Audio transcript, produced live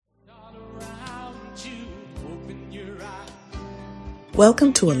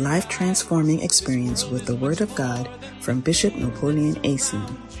Welcome to a life-transforming experience with the Word of God from Bishop Napoleon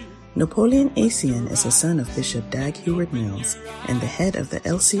Acien. Napoleon Acien is the son of Bishop Dag Heward-Mills and the head of the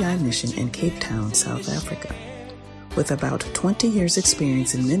LCI mission in Cape Town, South Africa. With about 20 years'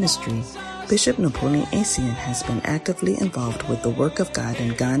 experience in ministry, Bishop Napoleon Acien has been actively involved with the work of God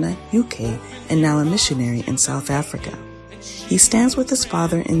in Ghana, UK, and now a missionary in South Africa. He stands with his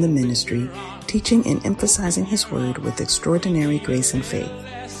father in the ministry, teaching and emphasizing his word with extraordinary grace and faith.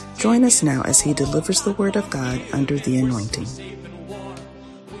 Join us now as he delivers the word of God under the anointing.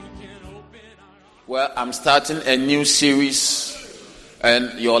 Well, I'm starting a new series,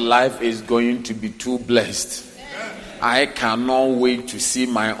 and your life is going to be too blessed. I cannot wait to see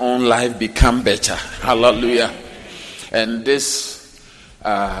my own life become better. Hallelujah. And this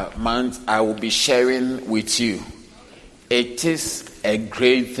month, I will be sharing with you. It is a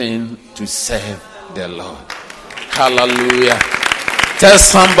great thing to serve the Lord. Hallelujah. Tell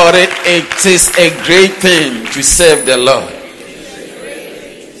somebody, it is a great thing to serve the Lord.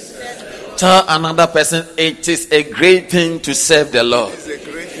 Tell another person, it is a great thing to serve the Lord.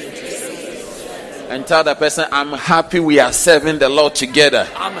 And tell the person, I'm happy we are serving the Lord together.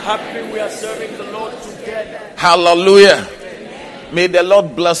 I'm happy we are serving the Lord together. Hallelujah. May the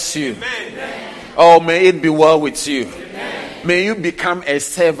Lord bless you. Amen. Oh, may it be well with you. Amen. May you become a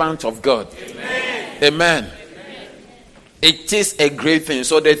servant of God. Amen. Amen. It is a great thing.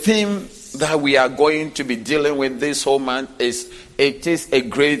 So the theme that we are going to be dealing with this whole month is, it is a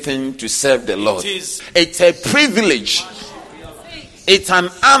great thing to serve the Lord. It's a privilege. It's an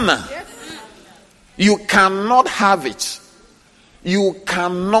honor. You cannot have it. You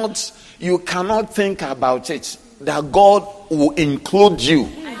cannot think about it. That God will include you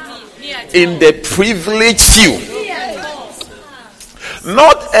in the privilege you.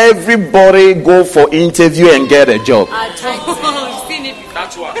 Not everybody go for interview and get a job.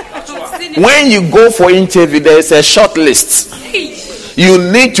 That's why. When you go for interview, there is a short list. You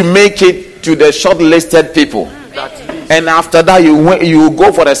need to make it to the shortlisted people. And after that, you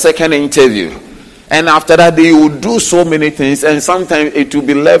go for the second interview. And after that, they will do so many things. And sometimes it will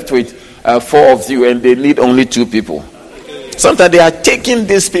be left with 4 of you, and they need only 2 people. Sometimes they are taking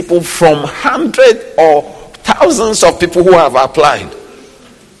these people from hundreds or thousands of people who have applied.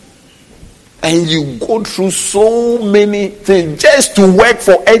 And you go through so many things just to work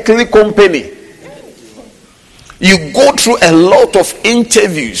for earthly company. You go through a lot of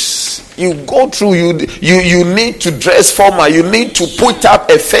interviews. You go through, you need to dress formal. You need to put up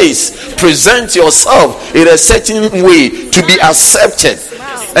a face, present yourself in a certain way to be accepted.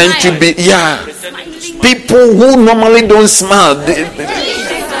 And to be, people who normally don't smile.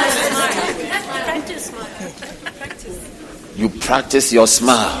 You practice your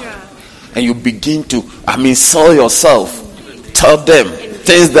smile. And you begin to, sell yourself. Tell them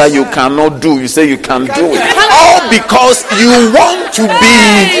things that you cannot do. You say you can do it. All because you want to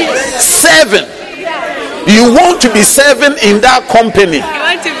be serving. You want to be serving in that company.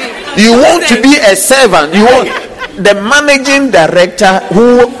 You want to be a servant. You want the managing director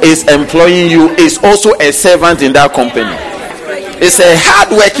who is employing you is also a servant in that company. It's a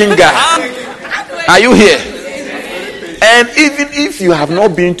hard-working guy. Are you here? And even if you have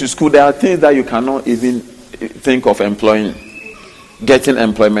not been to school, there are things that you cannot even think of getting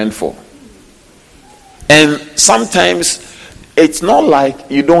employment for. And sometimes it's not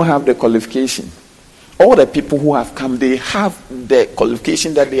like you don't have the qualification. All the people who have come, they have the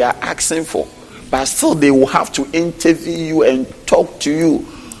qualification that they are asking for. But still they will have to interview you and talk to you,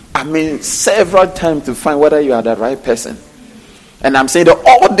 several times to find whether you are the right person. And I'm saying that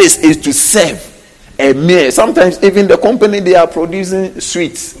all this is to serve. Sometimes even the company, they are producing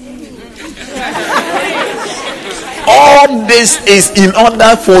sweets. All this is in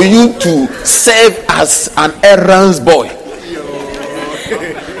order for you to serve as an errands boy.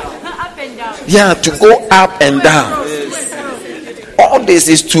 To go up and down. All this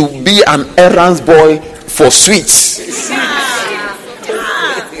is to be an errands boy for sweets.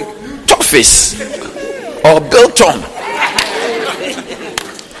 Toffees or Biltong.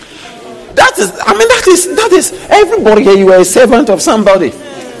 That is everybody here. You are a servant of somebody.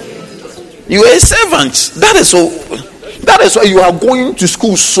 You are a servant. That is why you are going to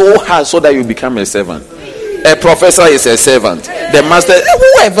school so hard so that you become a servant. A professor is a servant. The master,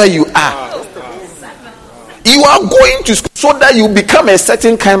 whoever you are, you are going to school so that you become a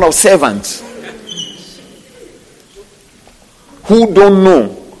certain kind of servant. Who don't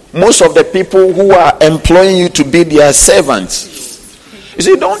know? Most of the people who are employing you to be their servants. You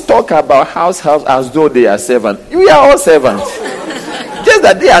see, don't talk about house as though they are servants. We are all servants. Just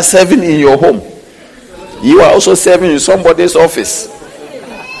that they are serving in your home. You are also serving in somebody's office.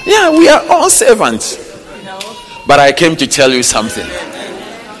 Yeah, we are all servants. But I came to tell you something.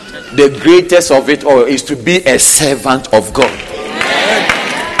 The greatest of it all is to be a servant of God.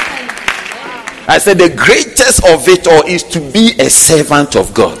 I said the greatest of it all is to be a servant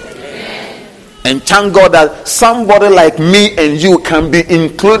of God. And thank God that somebody like me and you can be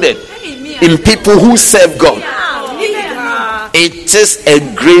included in people who serve God. It is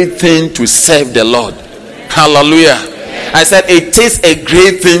a great thing to serve the Lord. Hallelujah. I said it is a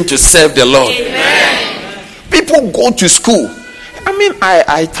great thing to serve the Lord. People go to school. I mean,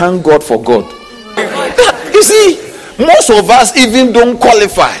 I thank God for God. You see, most of us even don't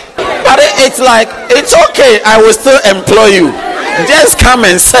qualify. But it's like, it's okay, I will still employ you. Just come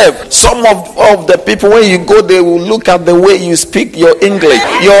and serve. Some of the people, when you go, they will look at the way you speak your English.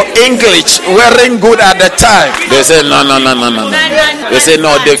 Your English weren't good at the time. They say, no. They say,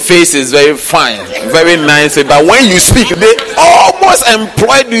 no, the face is very fine, very nice. But when you speak, they almost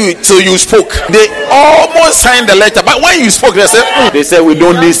employed you till you spoke. They almost signed the letter. But when you spoke, they say, we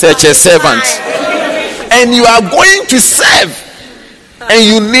don't need such a servant. And you are going to serve. And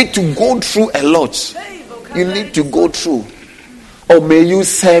you need to go through a lot. You need to go through. Or may you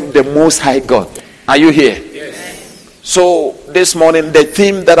serve the Most High God. Are you here? Yes. So this morning, the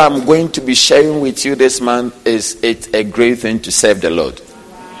theme that I'm going to be sharing with you this month is it's a great thing to serve the Lord.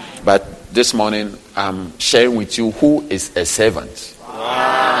 But this morning, I'm sharing with you who is a servant.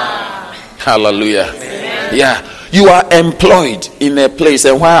 Wow. Hallelujah. Amen. Yeah. You are employed in a place.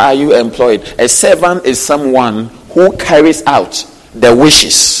 And why are you employed? A servant is someone who carries out the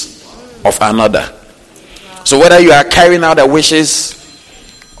wishes of another. So whether you are carrying out the wishes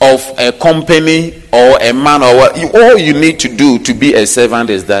of a company or a man or what, all you need to do to be a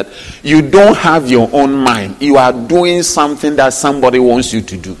servant is that you don't have your own mind. You are doing something that somebody wants you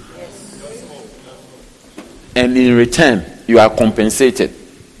to do. And in return, you are compensated.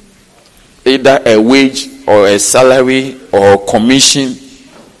 Either a wage or a salary or commission.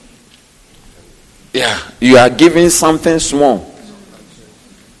 Yeah, you are giving something small.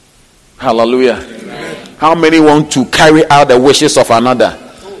 Hallelujah. How many want to carry out the wishes of another?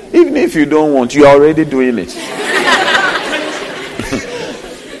 Even if you don't want, you are already doing it.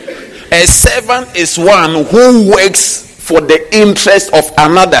 A servant is one who works for the interest of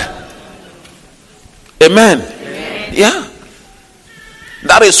another. Amen. Yeah.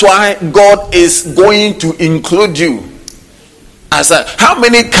 That is why God is going to include you. How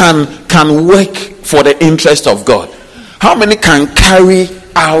many can work for the interest of God? How many can carry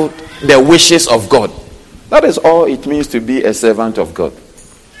out the wishes of God? That is all it means to be a servant of God.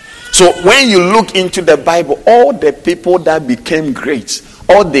 So when you look into the Bible, all the people that became great,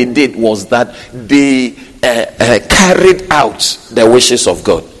 all they did was that they carried out the wishes of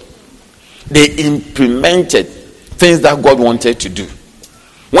God. They implemented things that God wanted to do.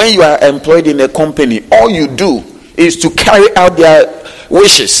 When you are employed in a company, all you do is to carry out their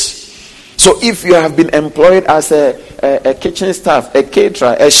wishes. So if you have been employed as a kitchen staff, a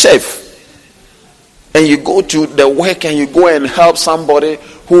caterer, a chef, and you go to the work and you go and help somebody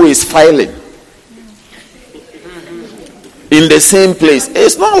who is filing in the same place,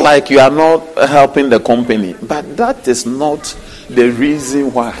 it's not like you are not helping the company, but that is not the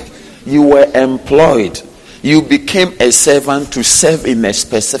reason why you were employed. You became a servant to serve in a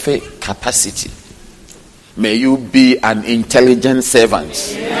specific capacity. May you be an intelligent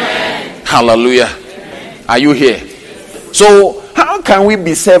servant. Amen. Hallelujah. Amen. Are you here? So how can we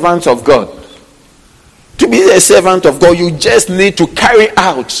be servants of God? To be a servant of God, you just need to carry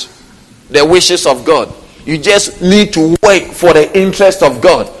out the wishes of God. You just need to work for the interest of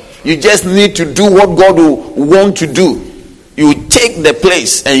God. You just need to do what God will want to do. You take the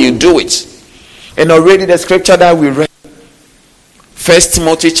place and you do it. And already the scripture that we read, 1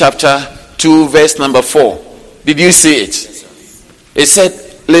 Timothy chapter 2 verse number 4. Did you see it? It said,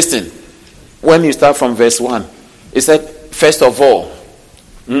 listen, when you start from verse 1, it said, first of all,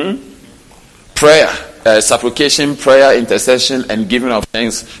 prayer, supplication, prayer, intercession, and giving of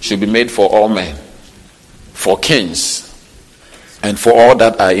thanks should be made for all men, for kings, and for all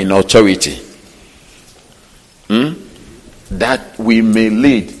that are in authority, that we may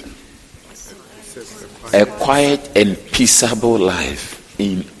lead a quiet and peaceable life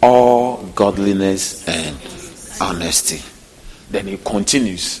in all godliness and honesty. Then he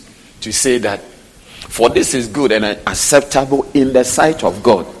continues to say that, for this is good and acceptable in the sight of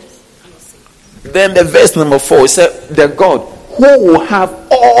God. Then the verse number 4 said, the God who will have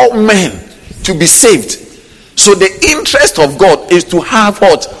all men to be saved. So the interest of God is to have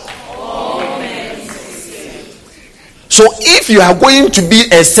what? All men. So if you are going to be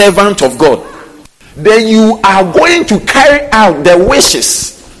a servant of God, then you are going to carry out the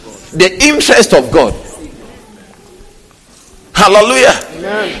wishes the interest of God. Hallelujah.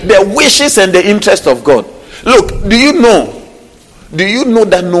 Amen. The wishes and the interest of God. Look, do you know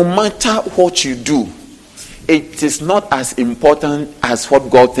that no matter what you do, it is not as important as what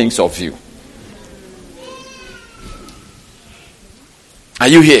God thinks of you? Are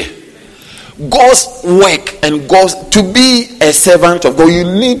you here? God's work and to be a servant of God, you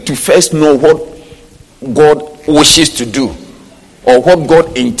need to first know what God wishes to do or what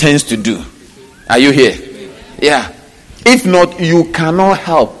God intends to do. Are you here? Yeah. If not, you cannot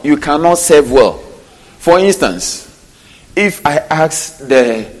help. You cannot serve well. For instance, if I ask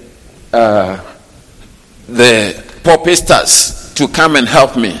the pulpisters to come and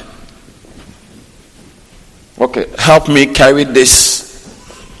help me, okay, help me carry this.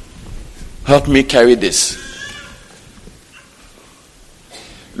 Help me carry this.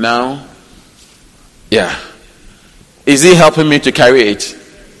 Now, yeah. Is he helping me to carry it?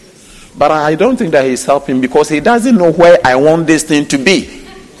 But I don't think that he's helping because he doesn't know where I want this thing to be.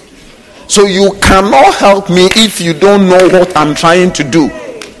 So you cannot help me if you don't know what I'm trying to do.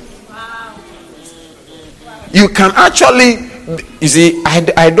 You can actually, you see,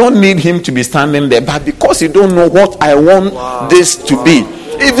 I don't need him to be standing there, but because you don't know what I want this to be,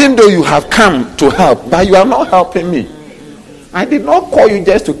 even though you have come to help, but you are not helping me. I did not call you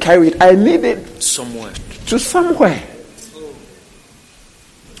just to carry it. I need it somewhere.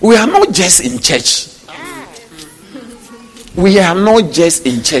 We are not just in church. We are not just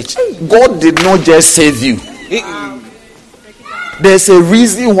in church. God did not just save you. There's a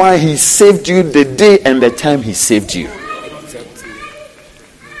reason why he saved you the day and the time he saved you.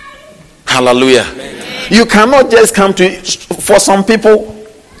 Hallelujah. You cannot just come to, for some people,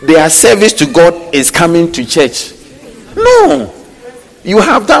 their service to God is coming to church. No. You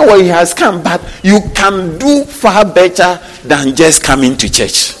have done what he has come, but you can do far better than just coming to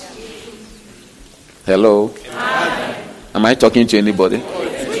church. Hello? Am I talking to anybody?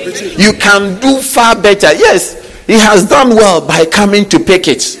 You can do far better. Yes, he has done well by coming to pick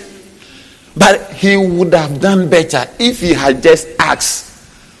it. But he would have done better if he had just asked,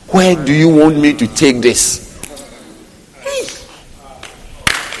 where do you want me to take this?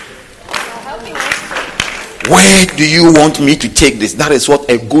 Where do you want me to take this? That is what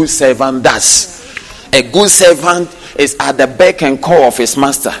a good servant does. A good servant is at the beck and call of his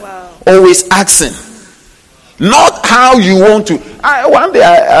master. Always asking. Not how you want to. One day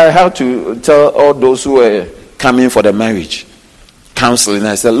I had to tell all those who were coming for the marriage counseling.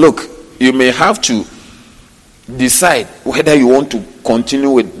 I said, look, you may have to decide whether you want to continue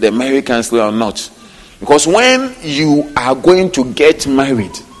with the marriage counseling or not. Because when you are going to get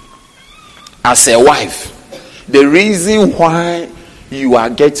married as a wife, the reason why you are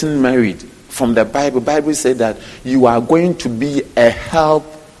getting married from the Bible said that you are going to be a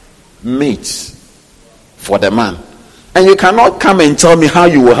helpmate for the man. And you cannot come and tell me how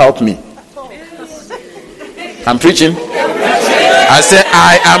you will help me. I'm preaching. I said,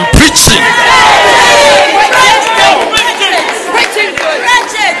 I am preaching.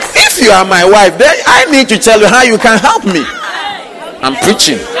 If you are my wife, then I need to tell you how you can help me. I'm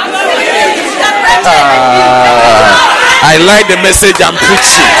preaching. I like the message I'm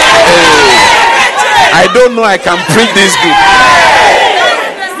preaching. I don't know I can preach this good.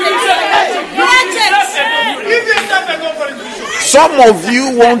 Some of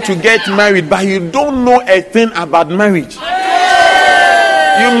you want to get married, but you don't know a thing about marriage.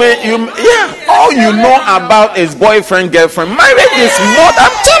 All you know about is boyfriend, girlfriend. Marriage is more.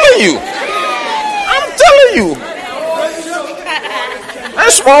 I'm telling you. A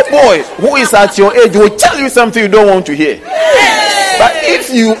small boy who is at your age will tell you something you don't want to hear. But if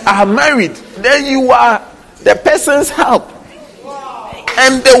you are married, then you are the person's help.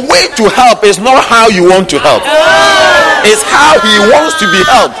 And the way to help is not how you want to help. It's how he wants to be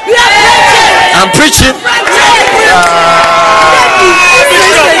helped. I'm preaching.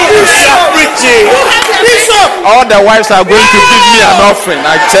 All the wives are going to give me an offering,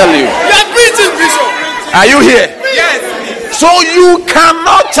 I tell you. Are you here? Yes. So you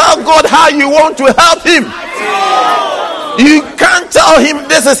cannot tell God how you want to help him. You can't tell him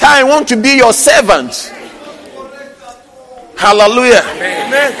this is how I want to be your servant. Hallelujah.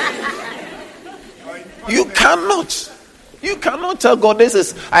 Amen. You cannot tell God this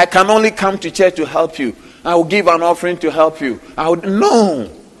is, I can only come to church to help you. I will give an offering to help you. No.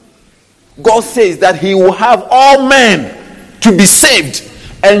 God says that he will have all men to be saved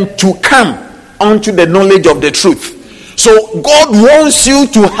and to come unto the knowledge of the truth. So God wants you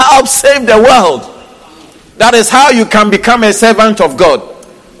to help save the world. That is how you can become a servant of God.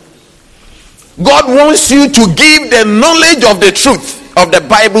 God wants you to give the knowledge of the truth. of the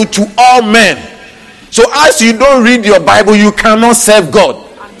Bible to all men. So as you don't read your Bible, you cannot serve God.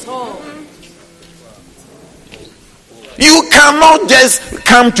 At all. You cannot just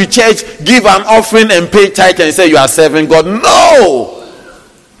come to church, give an offering and pay tithe and say you are serving God. No.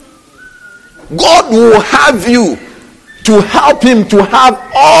 God will have you to help him to have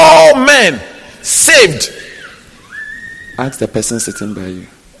all men saved. Ask the person sitting by you,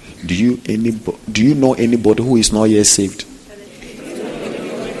 do you know anybody who is not yet saved?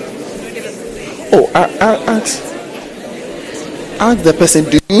 Oh, ask the person,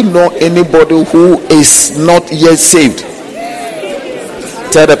 do you know anybody who is not yet saved?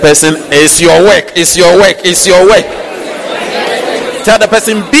 Tell the person, it's your work, it's your work, it's your work. Tell the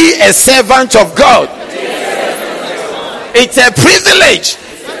person, be a servant of God. It's a privilege.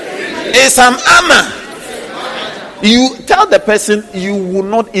 It's an honor. You tell the person you will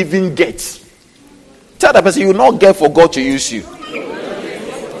not even get. Tell the person you will not get for God to use you.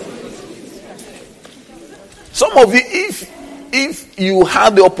 Some of you, if you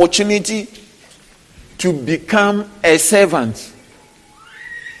had the opportunity to become a servant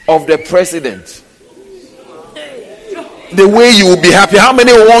of the president, the way you will be happy. How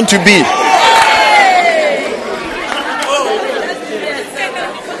many want to be?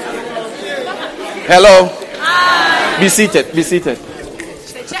 Hello? Be seated. Be seated.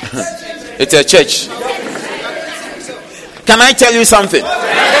 It's a church. Can I tell you something?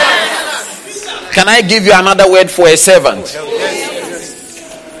 Can I give you another word for a servant?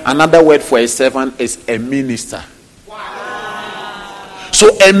 Another word for a servant is a minister. So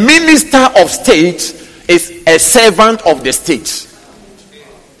a minister of state is a servant of the state.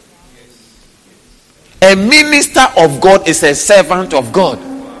 A minister of God is a servant of God.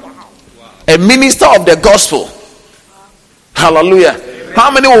 A minister of the gospel. Hallelujah.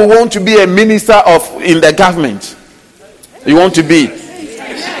 How many will want to be a minister in the government? You want to be?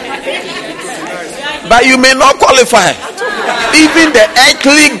 But you may not qualify. Even the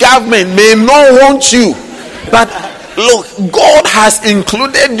earthly government may not want you. But look, God has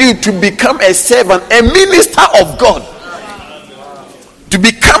included you to become a servant, a minister of God. To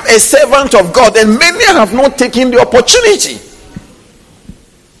become a servant of God. And many have not taken the opportunity.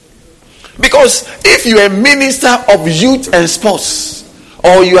 Because if you are a minister of youth and sports,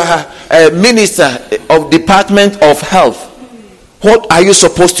 or you are a minister of Department of Health, what are you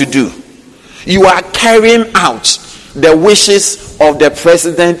supposed to do? You are carrying out the wishes of the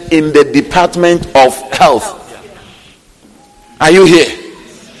president in the Department of Health. Are you here?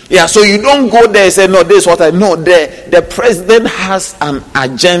 Yeah, so you don't go there and say, no, this is what I know. The president has an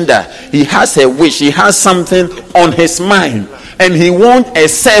agenda. He has a wish. He has something on his mind. And he wants a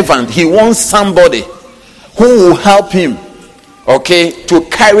servant. He wants somebody who will help him, okay, to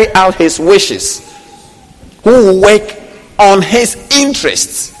carry out his wishes. Who will work on his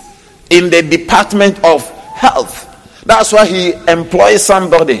interests in the Department of Health. That's why he employs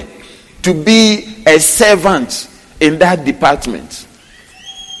somebody to be a servant in that department.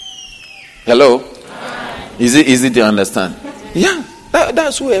 Hello? Is it easy to understand? Yeah,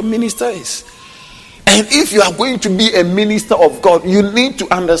 that's who a minister is. And if you are going to be a minister of God, you need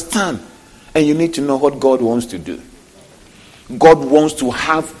to understand and you need to know what God wants to do. God wants to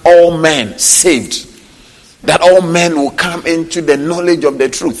have all men saved, that all men will come into the knowledge of the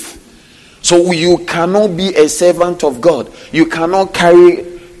truth. So you cannot be a servant of God. You cannot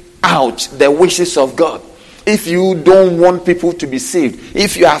carry out the wishes of God if you don't want people to be saved.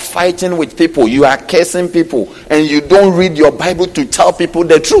 If you are fighting with people, you are cursing people, and you don't read your Bible to tell people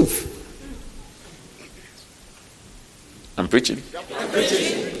the truth. I'm preaching.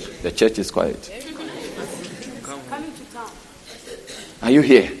 The church is quiet. Are you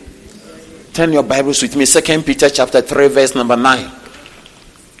here? Turn your Bibles with me. 2 Peter chapter 3 verse number 9.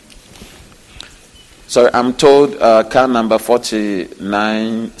 Sorry, I'm told car number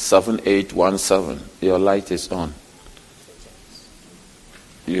 497817. Your light is on.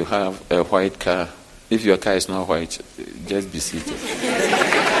 You have a white car. If your car is not white, just be seated.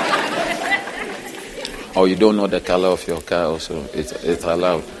 Or you don't know the color of your car also, it's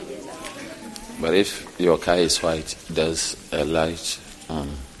allowed. But if your car is white, there's a light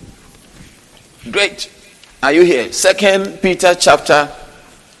on. Great. Are you here? 2 Peter chapter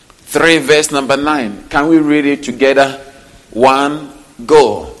 3 verse number 9. Can we read it together? 1,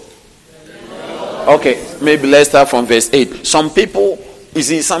 go. Okay, maybe let's start from verse 8. Some people, you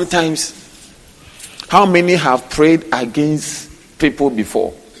see, sometimes, how many have prayed against people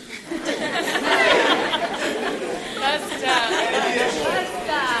before?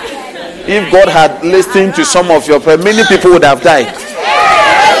 If God had listened to some of your prayers, many people would have died.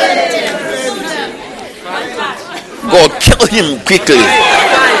 God, kill him quickly.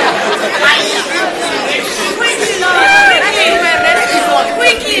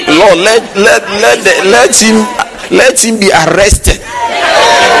 Lord, let him be arrested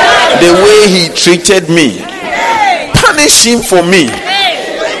the way he treated me. Punish him for me.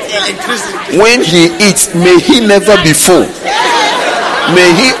 When he eats, may he never be full.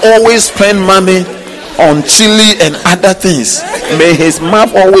 May he always spend money on chili and other things. May his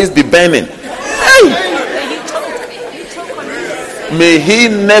mouth always be burning. Hey. May he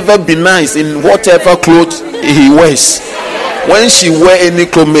never be nice in whatever clothes he wears. When she wear any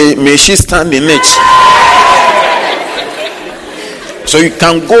clothes, may she stand in it. So you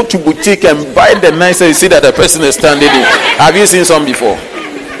can go to boutique and buy the nicer, you see that the person is standing in. Have you seen some before?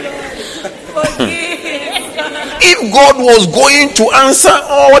 If God was going to answer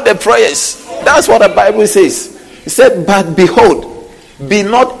all the prayers, that's what the Bible says. It said, but behold, be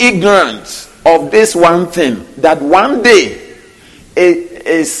not ignorant of this one thing, that one day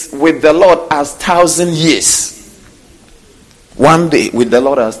is with the Lord as 1,000 years. One day with the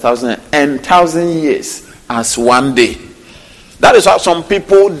Lord as 1,000, and 1,000 years as one day. That is why some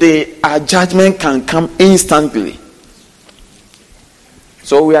people, our judgment can come instantly.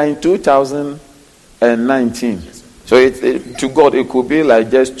 So we are in 2019. So to God, it could be like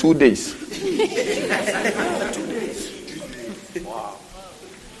just 2 days. Wow.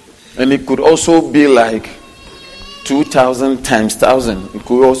 And it could also be like 2,000 times 1,000. It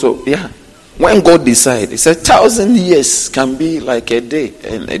could also, yeah. When God decides, He said 1,000 years can be like a day,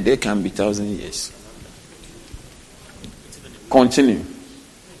 and a day can be 1,000 years. Continue. He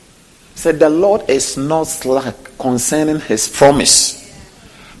said the Lord is not slack concerning His promise,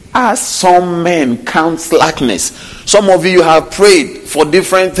 as some men count slackness. Some of you have prayed for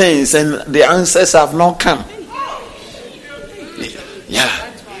different things and the answers have not come. Yeah.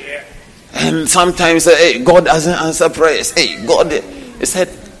 And sometimes hey, God doesn't answer prayers. Hey, God, He said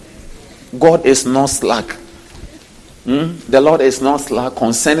God is not slack. The Lord is not slack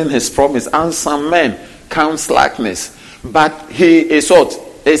concerning His promise, and some men count slackness. But He is what?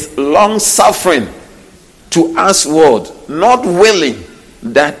 Is long suffering to us, what? Not willing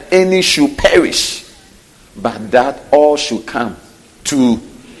that any should perish, but that all should come to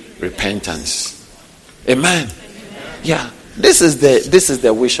repentance. Amen. Yeah. This is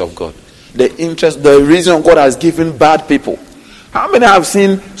the wish of God. The interest, the reason God has given bad people. How many have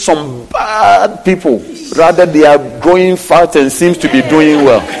seen some bad people? Rather, they are growing fat and seems to be doing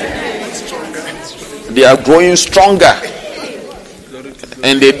well. They are growing stronger.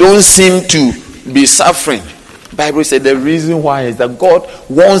 And they don't seem to be suffering. The Bible said the reason why is that God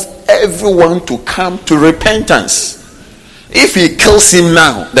wants everyone to come to repentance. If He kills him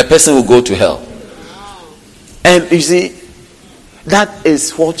now, the person will go to hell. And you see, that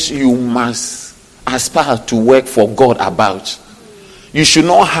is what you must aspire to work for God about. You should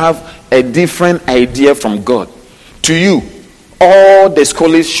not have a different idea from God. To you, all the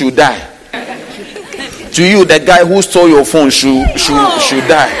scholars should die. To you, the guy who stole your phone should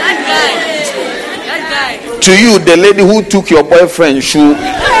die. That guy. To you, the lady who took your boyfriend should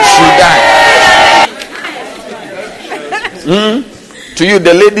die. To you,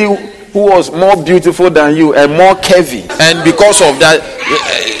 the lady who was more beautiful than you and more curvy, and because of that,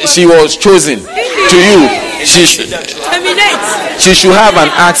 she was chosen. To you, she should have an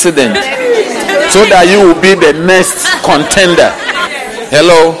accident so that you will be the next contender.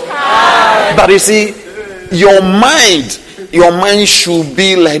 Hello? But you see, your mind should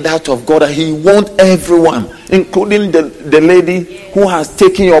be like that of God. He wants everyone, including the lady who has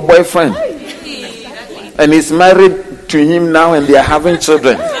taken your boyfriend and is married to him now, and they are having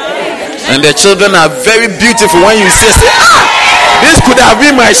children. And the children are very beautiful. When you say, this could have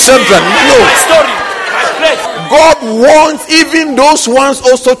been my children. No. God wants even those ones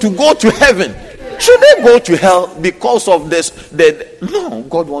also to go to heaven. Should they go to hell because of this? No,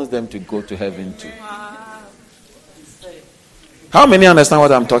 God wants them to go to heaven too. How many understand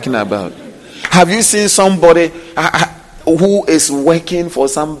what I'm talking about? Have you seen somebody who is working for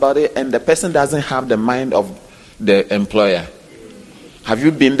somebody and the person doesn't have the mind of the employer? Have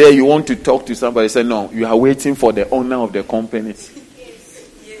you been there? You want to talk to somebody, say no, you are waiting for the owner of the company.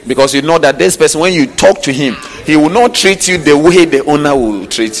 Because you know that this person, when you talk to him, he will not treat you the way the owner will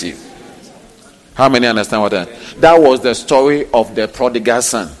treat you. How many understand what that was? The story of the prodigal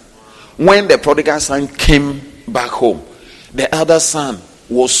son. When the prodigal son came back home, the elder son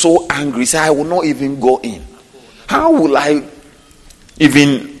was so angry. He said, I will not even go in. How will I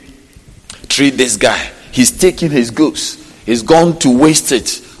even treat this guy? He's taking his goods. He's gone to waste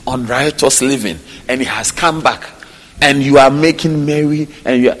it on riotous living. And he has come back. and you are making merry,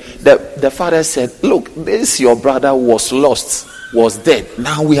 and the father said, look, this your brother was lost, was dead,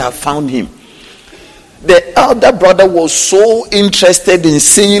 now we have found him. The elder brother was so interested in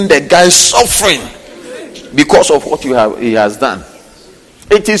seeing the guy suffering because of what he has done.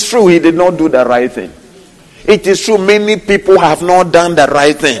 It is true he did not do the right thing. It is true many people have not done the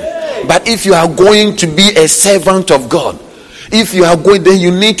right thing. But if you are going to be a servant of God, if you are going, then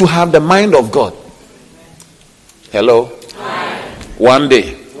you need to have the mind of God. Hello? Hi. One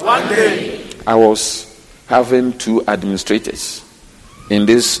day, I was having 2 administrators in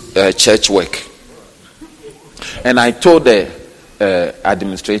this church work. And I told the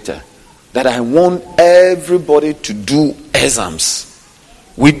administrator that I want everybody to do exams.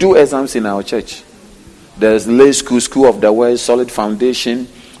 We do exams in our church. There's lay school, school of the word, solid foundation,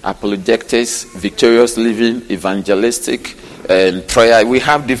 apologetics, victorious living, evangelistic, and prayer. We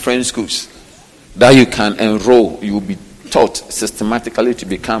have different schools that you can enroll. You will be taught systematically to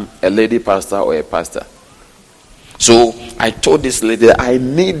become a lady pastor or a pastor. So I told this lady that I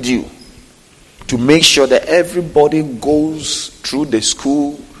need you to make sure that everybody goes through the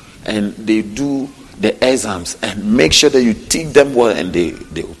school and they do the exams, and make sure that you teach them well and they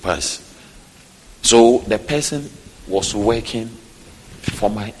will pass. So the person was working for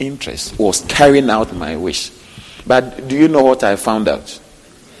my interest, was carrying out my wish. But do you know what I found out?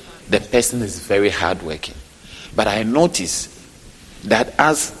 The person is very hardworking. But I noticed that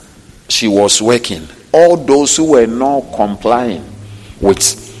as she was working, all those who were not complying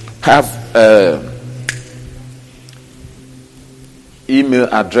with have email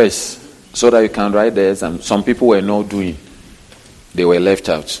address so that you can write the exam. Some people were not doing. They were left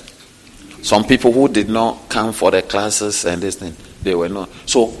out. Some people who did not come for the classes and this thing, they were not.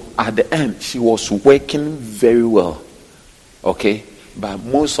 So at the end, she was working very well. Okay? But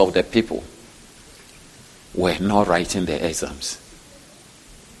most of the people were not writing the exams.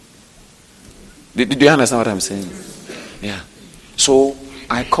 Did you understand what I'm saying? Yeah. So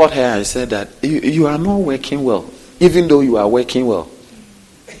I caught her and said that you are not working well, even though you are working well.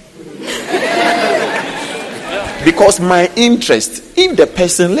 Because my interest, if the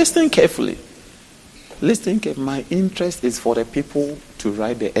person, listen carefully, my interest is for the people to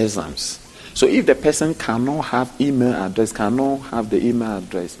write the exams. So if the person cannot have email address, cannot have the email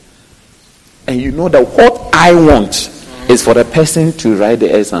address, and you know that what I want is for the person to write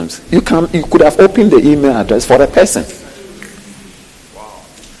the exams, you could have opened the email address for the person.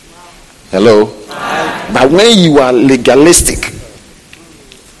 Hello? But when you are legalistic,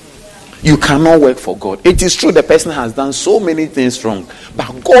 you cannot work for God. It is true the person has done so many things wrong,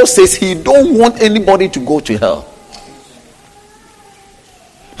 but God says he don't want anybody to go to hell.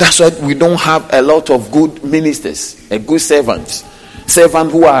 That's why we don't have a lot of good ministers, a good servants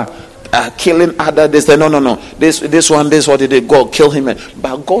who are killing others. They say, no. This one, what did they go kill him?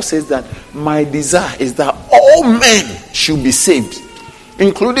 But God says that my desire is that all men should be saved,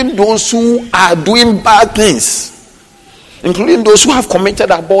 including those who are doing bad things, including those who have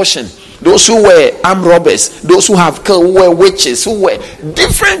committed abortion, those who were armed robbers, those who have killed, who were witches, who were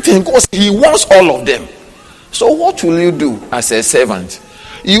different things. Because he wants all of them. So what will you do as a servant?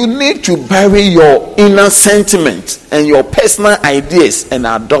 You need to bury your inner sentiment and your personal ideas and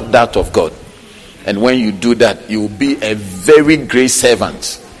adopt that of God. And when you do that, you will be a very great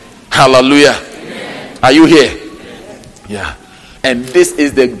servant. Hallelujah. Amen. Are you here? Yeah. And this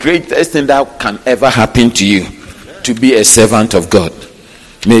is the greatest thing that can ever happen to you, to be a servant of God.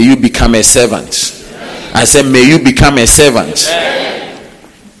 May you become a servant. I said, may you become a servant.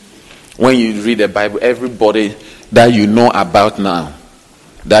 When you read the Bible, everybody that you know about now,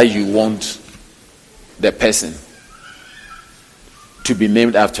 that you want the person to be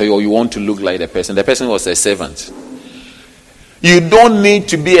named after you, or you want to look like the person was a servant. You don't need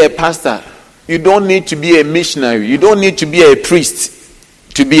to be a pastor. You don't need to be a missionary. You don't need to be a priest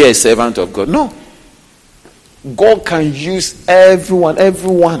to be a servant of God. No. God can use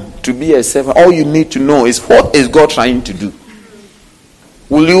everyone to be a servant. All you need to know is, what is God trying to do?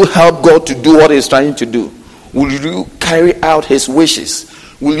 Will you help God to do what he's trying to do? Will you carry out his wishes?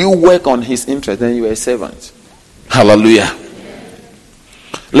 Will you work on his interest? Then you are a servant. Hallelujah.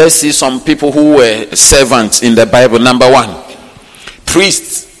 Let's see some people who were servants in the Bible. Number 1,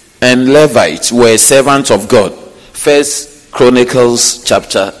 priests and Levites were servants of God. First Chronicles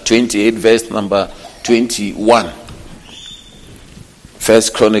chapter 28 verse number 21.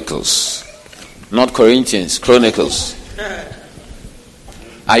 First Chronicles, not Corinthians, Chronicles.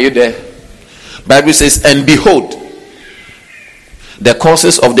 Are you there? Bible says, and behold, the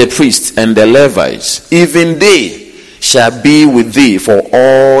courses of the priests and the Levites, even they shall be with thee for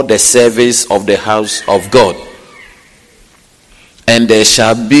all the service of the house of God. And there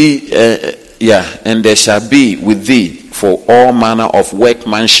shall be with thee for all manner of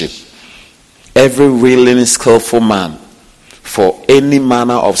workmanship, every willing skillful man, for any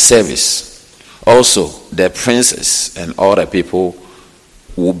manner of service. Also the princes and all the people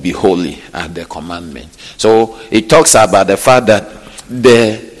will be holy at the commandment. So it talks about the fact that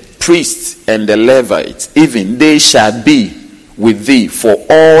the priests and the Levites, even they shall be with thee for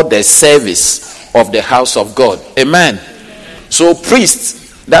all the service of the house of God. Amen. So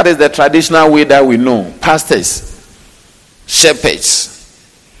priests, that is the traditional way that we know. Pastors, shepherds,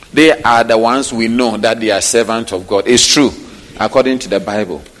 they are the ones we know that they are servants of God. It's true, according to the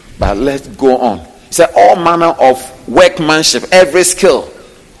Bible. But let's go on. It said all manner of workmanship, every skill.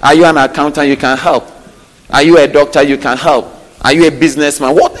 Are you an accountant? You can help. Are you a doctor? You can help. Are you a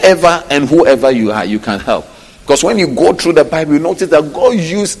businessman? Whatever and whoever you are, you can help. Because when you go through the Bible, you notice that God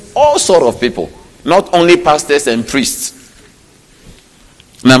used all sort of people, not only pastors and priests.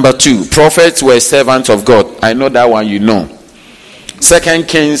 Number 2, prophets were servants of God. I know that one, you know. 2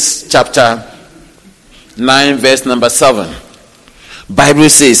 Kings chapter 9 verse number 7. Bible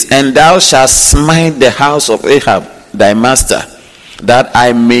says, and thou shalt smite the house of Ahab, thy master, that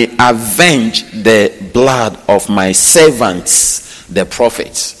I may avenge the blood of my servants, the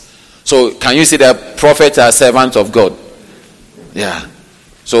prophets. So can you see that prophets are servants of God? Yeah.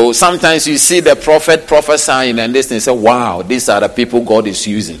 So sometimes you see the prophet prophesying and this and say, wow, these are the people God is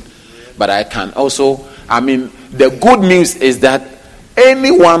using. But I can also, the good news is that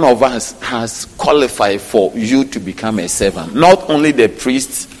any one of us has qualified for you to become a servant. Not only the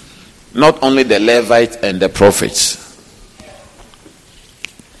priests, not only the Levites and the prophets.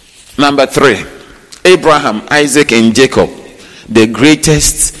 Number 3, Abraham, Isaac, and Jacob, the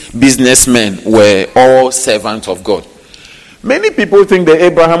greatest businessmen, were all servants of God. Many people think that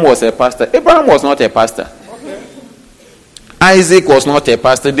Abraham was a pastor. Abraham was not a pastor. Okay. Isaac was not a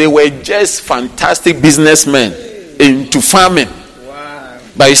pastor. They were just fantastic businessmen into farming. Wow.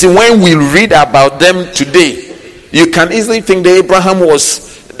 But you see, when we read about them today, you can easily think that Abraham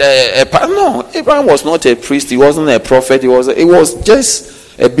was a pastor. No, Abraham was not a priest. He wasn't a prophet. He was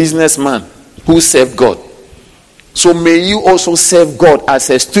just a businessman who served God. So may you also serve God as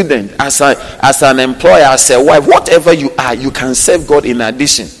a student, as an employer, as a wife, whatever you are, you can serve God in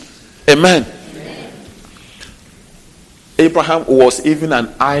addition. Amen. Amen. Abraham was even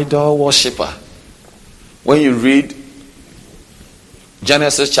an idol worshipper. When you read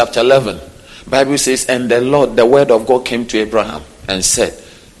Genesis chapter 11, Bible says, and the Lord, the word of God came to Abraham and said,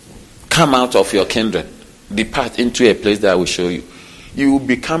 come out of your kindred, depart into a place that I will show you. You will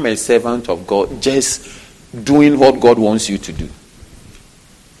become a servant of God, just doing what God wants you to do.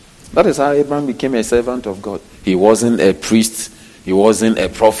 That is how Abraham became a servant of God. He wasn't a priest. He wasn't a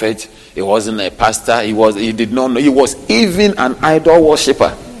prophet. He wasn't a pastor. He did not know. He was even an idol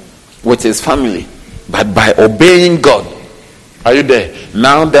worshipper with his family. But by obeying God, are you there?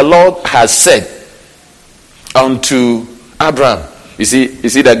 Now the Lord has said unto Abraham, you see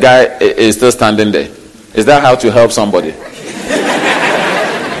the guy is still standing there. Is that how to help somebody?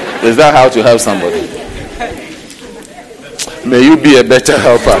 Is that how to help somebody? May you be a better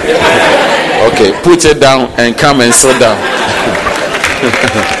helper. Okay, put it down and come and sit down.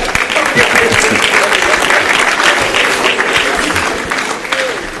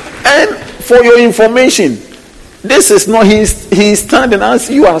 And for your information, this is not he's standing as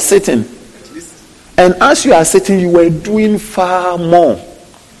you are sitting. And as you are sitting, you were doing far more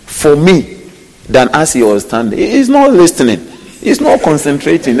for me than as he was standing. He's not listening. He's not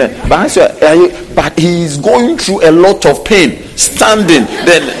concentrating there. But he is going through a lot of pain standing.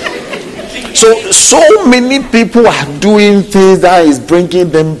 Then, so many people are doing things that is bringing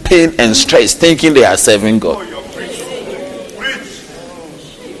them pain and stress, thinking they are serving God.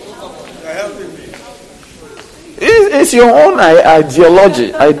 It's your own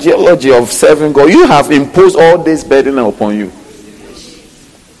ideology of serving God. You have imposed all this burden upon you.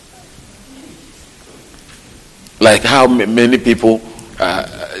 Like how many people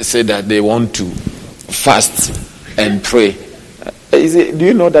say that they want to fast and pray. Do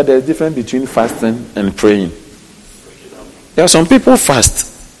you know that there's a difference between fasting and praying? There are some people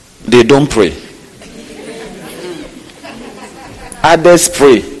fast, they don't pray. Others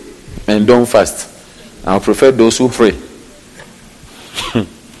pray and don't fast. I prefer those who pray.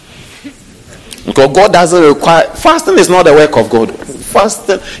 Because God doesn't require, fasting is not the work of God.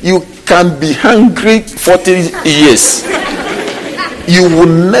 Fasting, you can be hungry 40 years. You will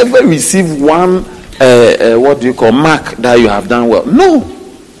never receive one mark that you have done well. No.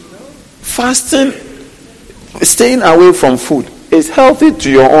 Fasting, staying away from food is healthy to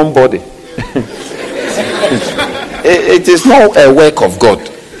your own body. it is not a work of God.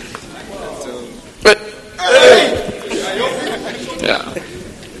 Yeah.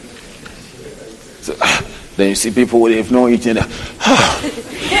 So, then you see people, they've not eaten.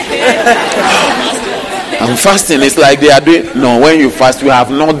 I'm fasting. It's like they are doing. No, when you fast, you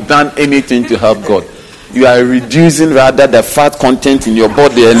have not done anything to help God. You are reducing rather the fat content in your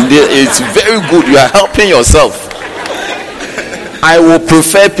body, and it's very good. You are helping yourself. I will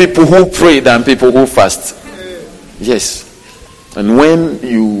prefer people who pray than people who fast. Yes. And when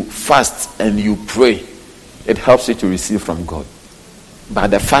you fast and you pray, it helps you to receive from God.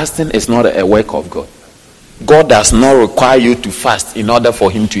 But the fasting is not a work of God. God does not require you to fast in order for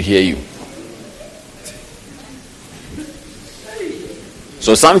him to hear you.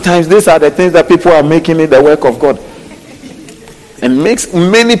 So sometimes these are the things that people are making it the work of God. And makes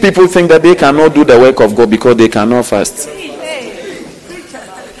many people think that they cannot do the work of God because they cannot fast.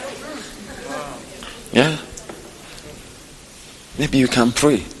 Yeah. Maybe you can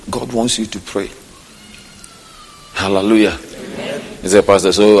pray. God wants you to pray. Hallelujah. He said,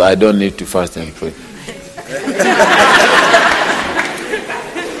 Pastor, so I don't need to fast and pray.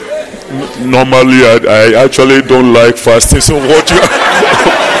 Normally, I actually don't like fasting. So what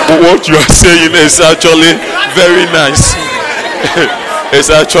you are saying is actually very nice. It's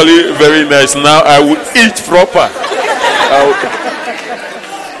actually very nice. Now I will eat proper.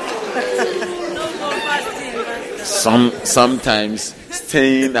 Sometimes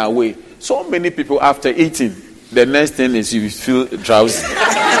staying away. So many people after eating, the next thing is you feel drowsy.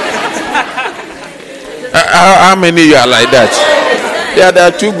 How many you are like that? Yeah, there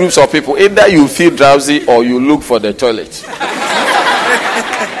are two groups of people. Either you feel drowsy or you look for the toilet.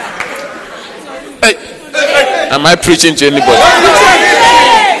 Hey, am I preaching to anybody?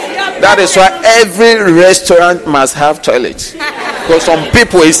 That is why every restaurant must have toilets. Because some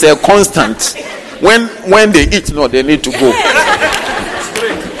people it's a constant. When they eat, no, they need to go.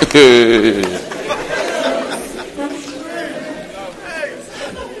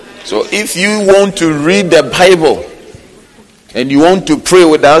 So if you want to read the Bible and you want to pray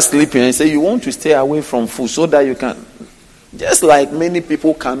without sleeping and say you want to stay away from food so that you can, just like many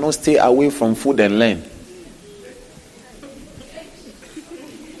people cannot stay away from food and learn.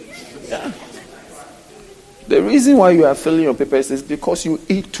 Yeah. The reason why you are failing your papers is because you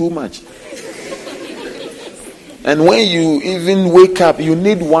eat too much. And when you even wake up, you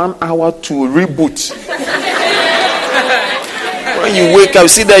need 1 hour to reboot. When you wake up,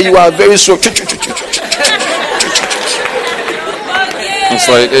 see that you are very slow. It's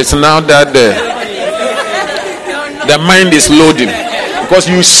like it's now that the mind is loading. Because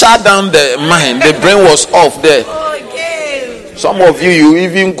you shut down the mind. The brain was off there. Some of you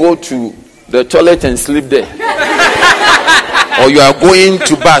even go to the toilet and sleep there. Or you are going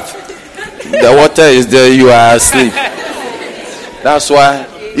to bath. The water is there, you are asleep. That's why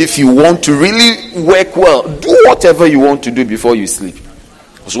if you want to really work well, do whatever you want to do before you sleep.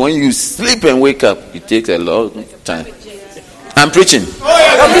 Because when you sleep and wake up, it takes a long time. I'm preaching.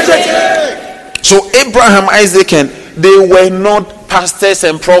 So Abraham, Isaac, and they were not pastors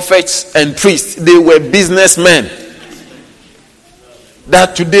and prophets and priests. They were businessmen.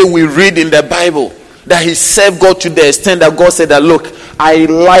 That today we read in the Bible that he served God to the extent that God said that, look, I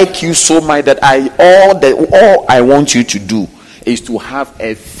like you so much that all I want you to do is to have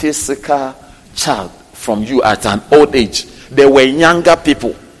a physical child from you at an old age. There were younger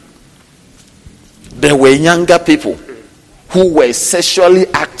people. There were younger people who were sexually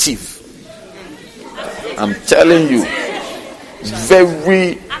active. I'm telling you,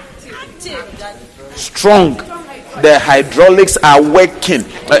 very strong. The hydraulics are working.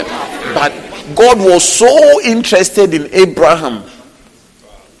 But God was so interested in Abraham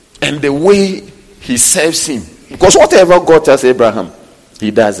and the way he serves him. Because whatever God tells Abraham, he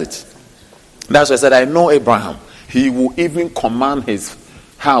does it. That's why I said, I know Abraham. He will even command his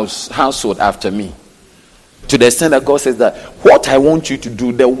household after me. To the extent that God says that what I want you to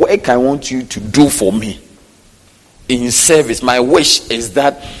do, the work I want you to do for me in service, my wish is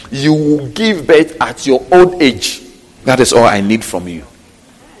that you will give birth at your old age. That is all I need from you.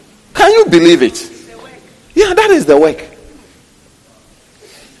 Can you believe it? Yeah, that is the work.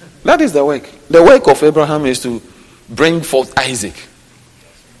 That is the work. The work of Abraham is to bring forth Isaac.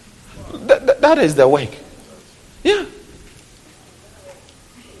 That is the work. Yeah.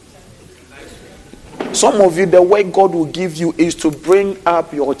 Some of you, the work God will give you is to bring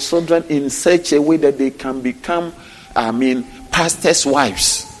up your children in such a way that they can become, pastors'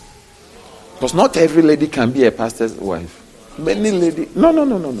 wives. Because not every lady can be a pastor's wife. Many ladies. No. No.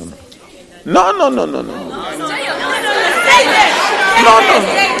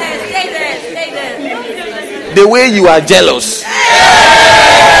 The way you are jealous.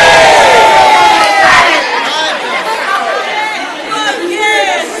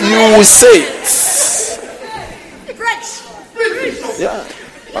 You will say it. Yeah.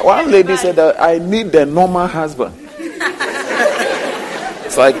 One lady said that I need the normal husband.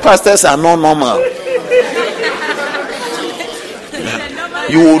 It's like pastors are not normal.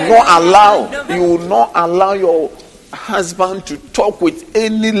 You will not allow your husband to talk with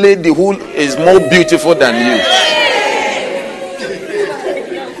any lady who is more beautiful than you.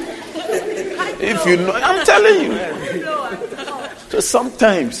 If you know, I'm telling you. So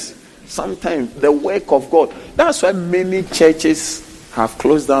sometimes the work of God. That's why many churches have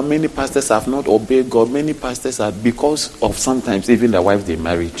closed down. Many pastors have not obeyed God. Many pastors are because of sometimes even the wife they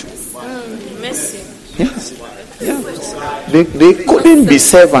married to. Yes. Yeah. They couldn't be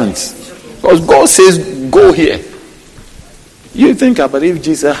servants. Because God says, go here. You think about if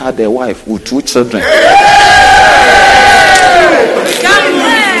Jesus had a wife with 2 children.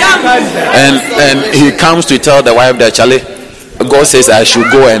 And he comes to tell the wife that, Charlie, God says I should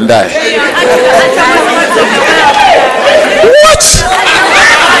go and die. What?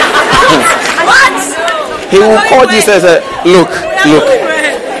 He will call Jesus and say, look.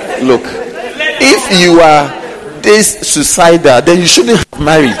 If you are this suicidal, then you shouldn't have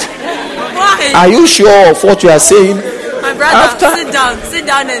married. Are you sure of what you are saying? My brother, sit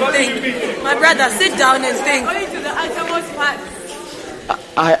down and think. My brother, sit down and think.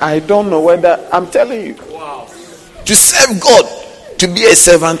 I don't know whether, I'm telling you, to serve God, to be a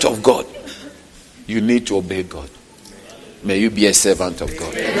servant of God, you need to obey God. May you be a servant of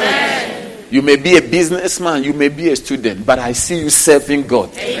God. Amen. You may be a businessman, you may be a student, but I see you serving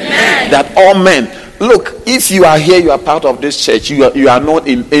God. Amen. That all men, look, if you are here, you are part of this church, you are not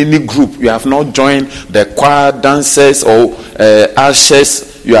in any group, you have not joined the choir, dancers, or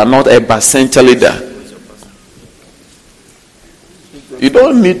ushers, you are not a bacenta leader. You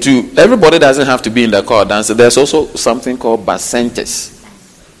don't need to, everybody doesn't have to be in the choir dancer. There's also something called bacentas.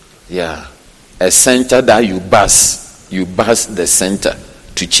 Yeah. A center that you bus the center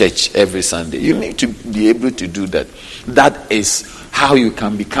to church every Sunday. You need to be able to do that. That is how you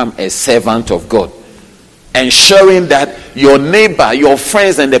can become a servant of God. Ensuring that your neighbor, your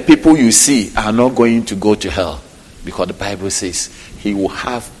friends, and the people you see are not going to go to hell. Because the Bible says he will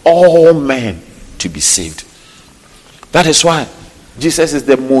have all men to be saved. That is why Jesus is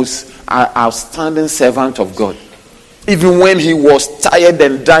the most outstanding servant of God. Even when he was tired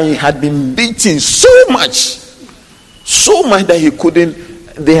and dying, he had been beaten so much that he couldn't.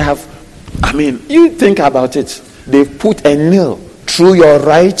 You think about it. They put a nail through your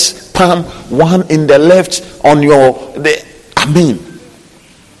right palm, one in the left on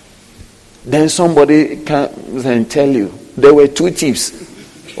then somebody comes and tell you there were 2 thieves.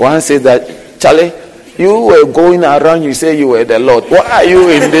 One said that, Charlie, you were going around, you say you were the Lord. Why are you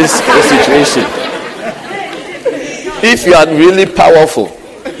in this situation? If you are really powerful,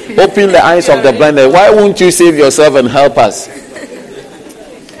 open the eyes of the blind. Why won't you save yourself and help us?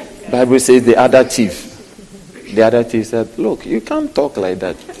 Bible says the other thief said, look, you can't talk like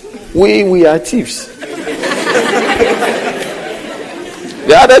that. We are thieves.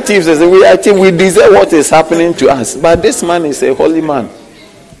 The other thieves says, we are thieves. We deserve what is happening to us. But this man is a holy man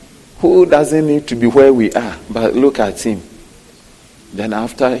who doesn't need to be where we are. But look at him. Then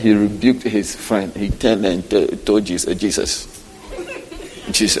after he rebuked his friend, he turned and told Jesus, please.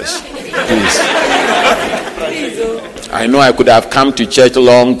 I know I could have come to church a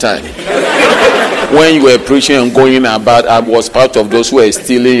long time. When you were preaching and going about, I was part of those who were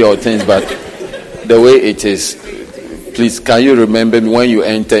stealing your things. But the way it is, please, can you remember me when you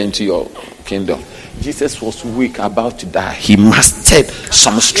enter into your kingdom? Jesus was weak, about to die. He mustered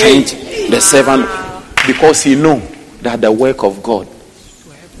some strength, the servant, because he knew that the work of God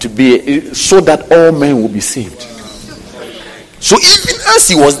to be so that all men will be saved. So even as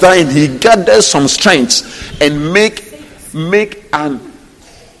he was dying, he gathered some strength and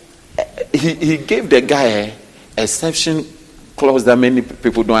he gave the guy an exception clause that many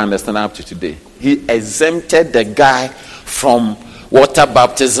people don't understand up to today. He exempted the guy from water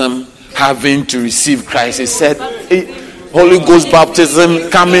baptism, having to receive Christ. He said, Holy Ghost baptism,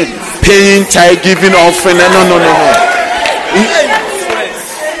 coming, paying tithe, giving offering. No.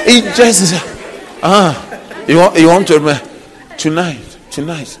 He just you want to remember, tonight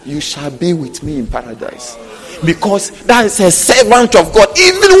you shall be with me in paradise. Because that is a servant of God.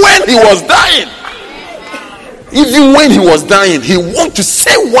 Even when he was dying, he wanted to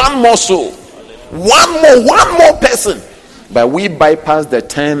save one more soul, one more person. But we bypass the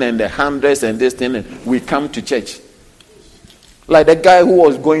 10 and the hundreds and this thing, and we come to church. Like the guy who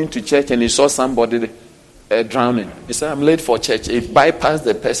was going to church and he saw somebody drowning. He said, I'm late for church. He bypassed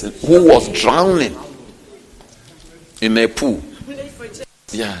the person who was drowning in a pool.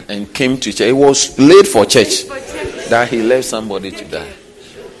 Yeah, and came to church. He was late for church. That he left somebody to die.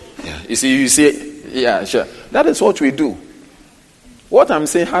 Yeah, you see, yeah, sure. That is what we do. What I'm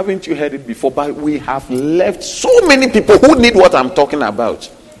saying, haven't you heard it before? But we have left so many people who need what I'm talking about.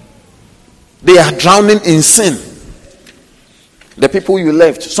 They are drowning in sin. The people you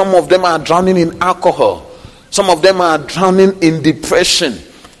left, some of them are drowning in alcohol. Some of them are drowning in depression.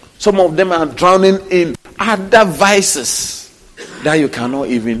 Some of them are drowning in other vices that you cannot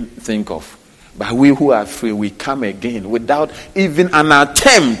even think of. But we who are free, we come again without even an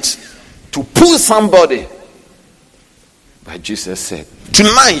attempt to pull somebody. But Jesus said,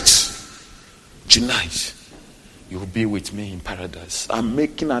 tonight, you will be with me in paradise. I'm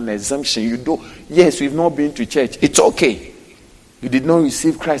making an assumption. You do. Yes, we've not been to church. It's okay. You did not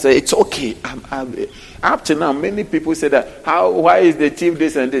receive Christ. It's okay. Up to now, many people say that, why is the thief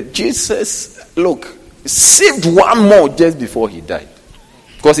this and that? Jesus, look, saved one more just before he died.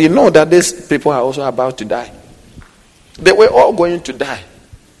 Because he knows that these people are also about to die. They were all going to die.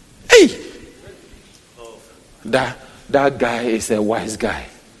 Hey! That guy is a wise guy.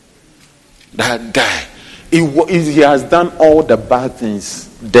 That guy. He has done all the bad things.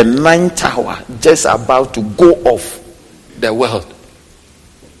 The ninth hour, just about to go off the world.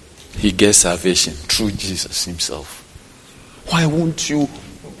 He gets salvation through Jesus himself. Why won't you?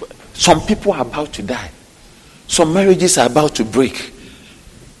 Some people are about to die. Some marriages are about to break.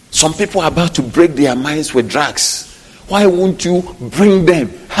 Some people are about to break their minds with drugs. Why won't you bring them,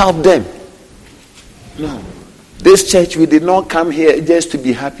 help them? No. This church, we did not come here just to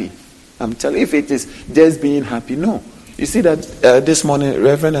be happy. I'm telling you, if it is just being happy, no. You see that this morning,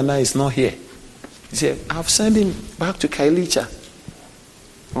 Reverend Anna is not here. He said, I've sent him back to Kailicha.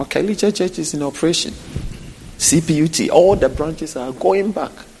 Our Kailicha church is in operation. CPUT, all the branches are going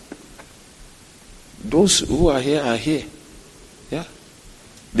back. Those who are here. Yeah.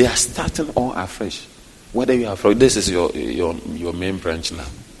 They are starting all afresh. Whether you are from, this is your main branch now.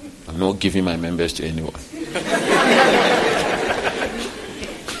 I'm not giving my members to anyone.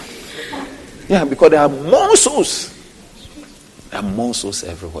 Yeah, because there are more souls. There are more souls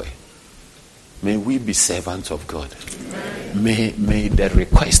everywhere. May we be servants of God. May the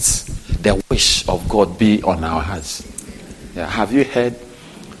requests, the wish of God be on our hearts. Yeah, have you heard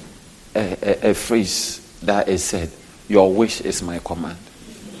a phrase that is said, your wish is my command?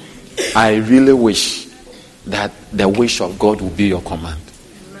 I really wish that the wish of God will be your command.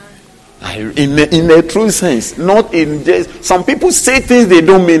 In a true sense, not in just some people say things they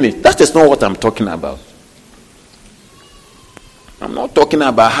don't mean it. That is not what I'm talking about. I'm not talking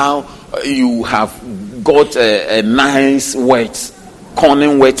about how you have got a nice words,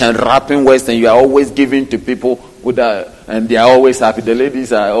 conning words and rapping words, and you are always giving to people with and they are always happy. The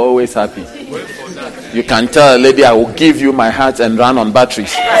ladies are always happy. You can tell a lady, I will give you my heart and run on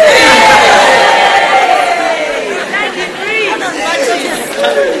batteries.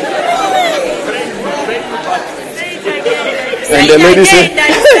 And the lady said,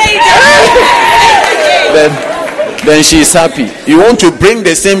 then she's happy. You want to bring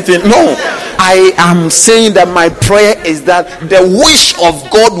the same thing? No. I am saying that my prayer is that the wish of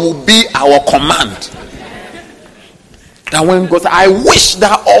God will be our command. That when God said, I wish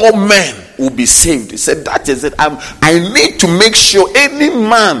that all men will be saved. He said, that is it. I need to make sure any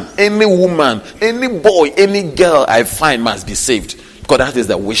man, any woman, any boy, any girl I find must be saved. Because that is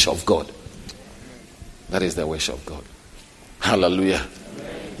the wish of God. That is the wish of God. Hallelujah.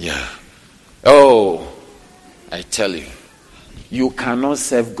 Yeah. Oh, I tell you, you cannot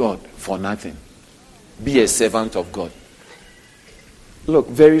serve God for nothing. Be a servant of God. Look,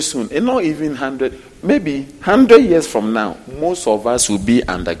 very soon, and not even 100, maybe 100 years from now, most of us will be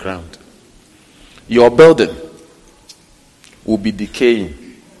underground. Your building will be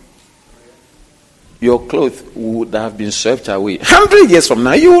decaying. Your clothes would have been swept away. 100 years from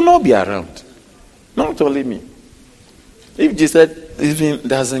now, you will not be around. Not only me. If Jesus even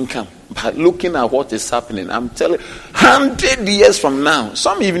doesn't come, but looking at what is happening, I'm telling you, 100 years from now,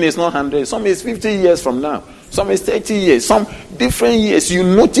 some even is not 100, some is 50 years from now, some is 30 years, some different years, you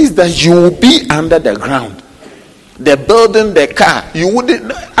notice that you will be under the ground. The building, the car, you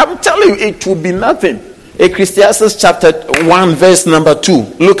wouldn't, I'm telling you, it will be nothing. Ecclesiastes chapter 1 verse number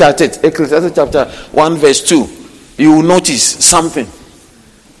 2, look at it. Ecclesiastes chapter 1 verse 2, you will notice something.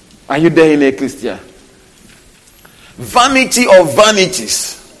 Are you there in Ecclesiastes? Vanity of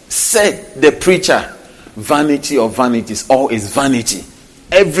vanities, said the preacher. Vanity of vanities, all is vanity.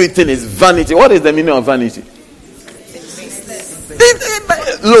 Everything is vanity. What is the meaning of vanity?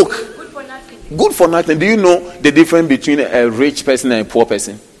 Look, Good for nothing. Do you know the difference between a rich person and a poor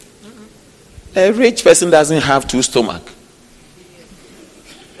person? A rich person doesn't have two stomachs.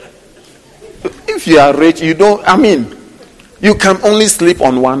 If you are rich, you can only sleep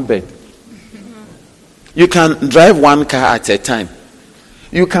on one bed. You can drive one car at a time.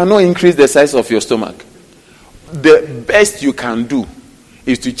 You cannot increase the size of your stomach. The best you can do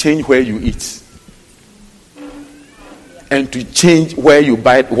is to change where you eat and to change where you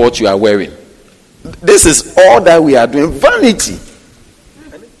buy what you are wearing. This is all that we are doing. Vanity.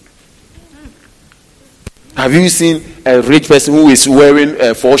 Have you seen a rich person who is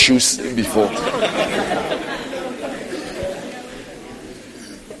wearing 4 shoes before?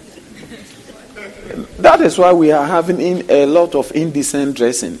 That is why we are having a lot of indecent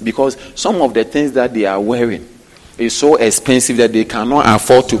dressing, because some of the things that they are wearing is so expensive that they cannot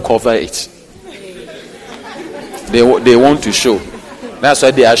afford to cover it. They want to show. That's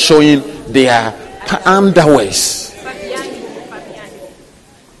why they are showing their underwears.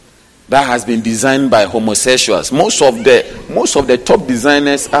 That has been designed by homosexuals. Most of the top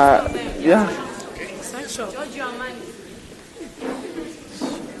designers are,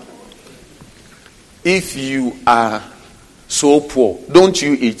 If you are so poor, don't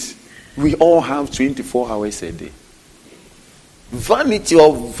you eat? We all have 24 hours a day. Vanity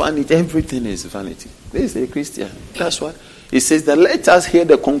of vanity, everything is vanity. This is a Christian. That's what it says. That let us hear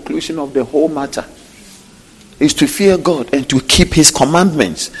the conclusion of the whole matter. Is to fear God and to keep his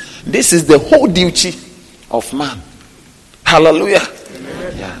commandments. This is the whole duty of man. Hallelujah.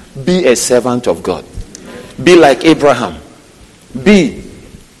 Yeah. Be a servant of God. Be like Abraham. Be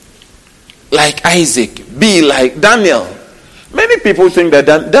like Isaac. Be like Daniel. Many people think that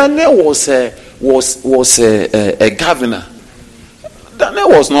Daniel was a governor. Daniel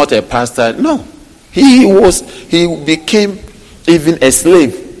was not a pastor. No. He became even a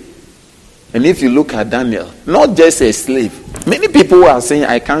slave. And if you look at Daniel, not just a slave. Many people are saying,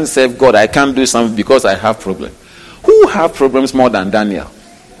 I can't serve God, I can't do something because I have problems. Who have problems more than Daniel?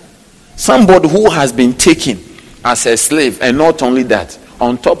 Somebody who has been taken as a slave, and not only that,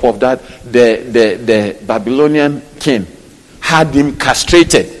 on top of that, the Babylonian king had him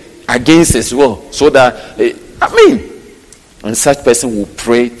castrated against his will, so that, and such person will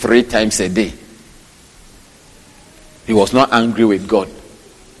pray 3 times a day. He was not angry with God.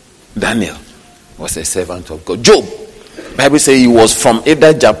 Daniel was a servant of God. Job, Bible says he was from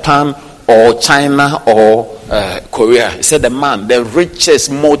either Japan or China or Korea. He said the man, the richest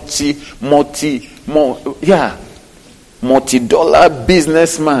multi-dollar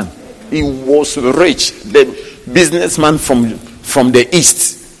businessman. He was rich. The businessman from the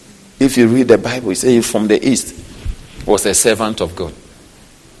east. If you read the Bible, it says he from the east was a servant of God.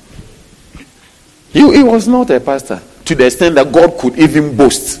 He was not a pastor, to the extent that God could even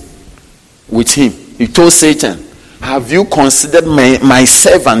boast with him. He told Satan, have you considered my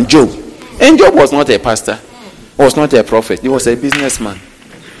servant Job? And Job was not a pastor, was not a prophet, he was a businessman.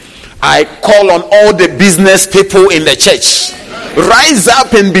 I call on all the business people in the church, rise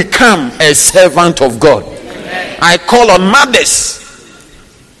up and become a servant of God. I call on mothers.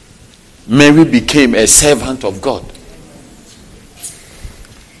 Mary became a servant of God.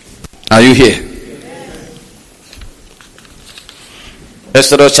 Are you here?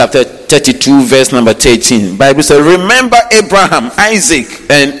 Exodus chapter 32 verse number 13. Bible says, remember Abraham, Isaac,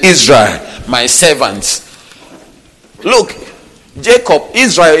 and Israel, my servants. Look, Jacob,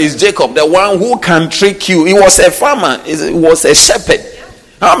 Israel is Jacob, the one who can trick you. He was a farmer, he was a shepherd.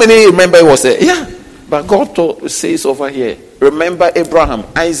 How many remember he was but God says over here, remember Abraham,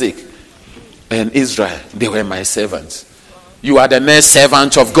 Isaac, and Israel, they were my servants. You are the next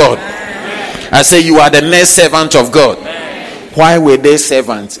servant of God. I say you are the next servant of God. Why were they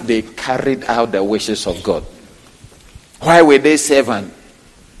servants? They carried out the wishes of God. Why were they servants?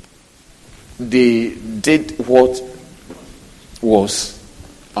 They did what was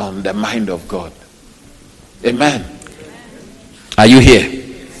on the mind of God. Amen. Are you here?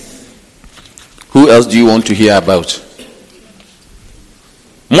 Who else do you want to hear about?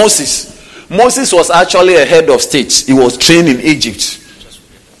 Moses. Moses was actually a head of state. He was trained in Egypt.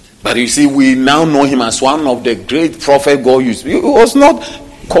 But you see, we now know him as one of the great prophets God used. He was not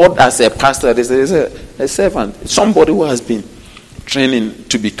called as a pastor. He is a servant. Somebody who has been training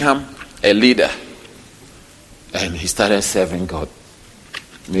to become a leader. And he started serving God.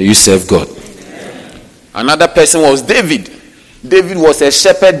 May you serve God. Another person was David. David was a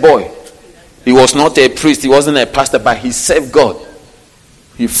shepherd boy. He was not a priest. He wasn't a pastor, but he served God.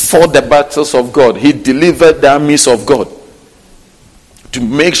 He fought the battles of God. He delivered the armies of God, to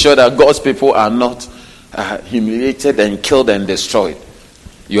make sure that God's people are not humiliated and killed and destroyed.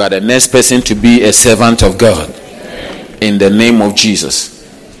 You are the next person to be a servant of God. In the name of Jesus.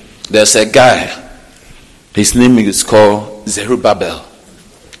 There's a guy. His name is called Zerubbabel.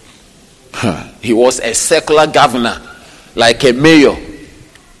 He was a secular governor, like a mayor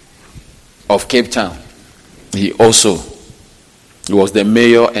of Cape Town. He was the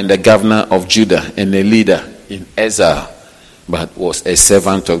mayor and the governor of Judah and a leader in exile, but was a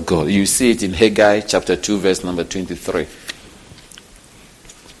servant of God. You see it in Haggai chapter 2 verse number 23.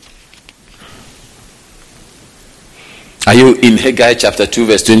 Are you in Haggai chapter 2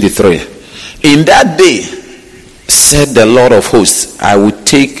 verse 23? In that day, said the Lord of hosts, I will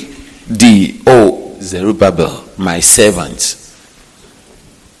take thee, O Zerubbabel, my servant.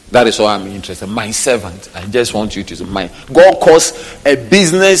 That is why I'm interested. My servant. I just want you to say, God calls a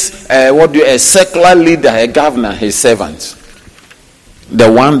business, a secular leader, a governor, his servant. The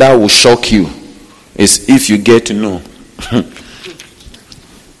one that will shock you is if you get to know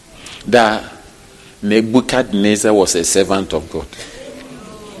that Nebuchadnezzar was a servant of God.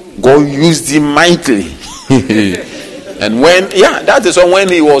 God used him mightily. And that is when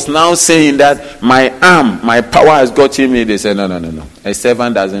he was now saying that my power has got him. They said, no. A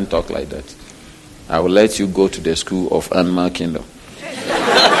servant doesn't talk like that. I will let you go to the school of animal kingdom.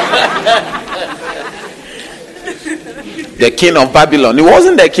 The king of Babylon. He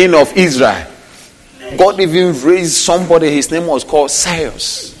wasn't the king of Israel. God even raised somebody. His name was called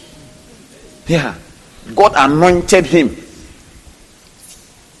Cyrus. Yeah. God anointed him.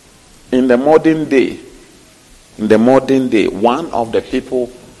 In the modern day, one of the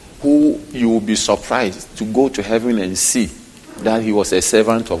people who you will be surprised to go to heaven and see that he was a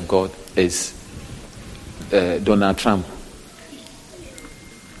servant of God is Donald Trump.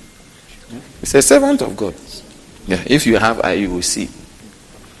 He's a servant of God. Yeah, if you have eye, you will see.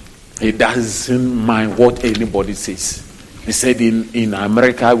 He doesn't mind what anybody says. He said in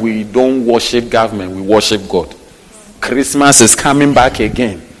America, we don't worship government, we worship God. Christmas is coming back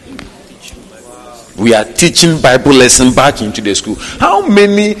again. We are teaching Bible lesson back into the school. How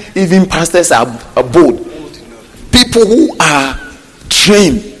many even pastors are bold? People who are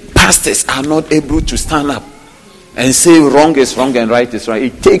trained pastors are not able to stand up and say wrong is wrong and right is right.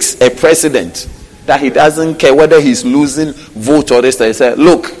 It takes a president that he doesn't care whether he's losing vote or this. He said,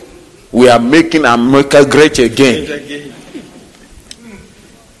 look, we are making America great again.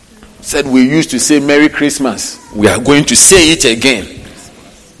 Said we used to say Merry Christmas. We are going to say it again.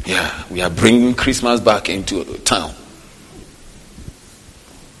 Yeah, we are bringing Christmas back into town.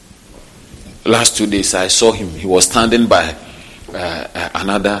 Last 2 days I saw him. He was standing by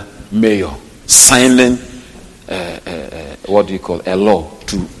another mayor signing a law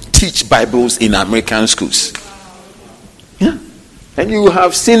to teach Bibles in American schools. Yeah. And you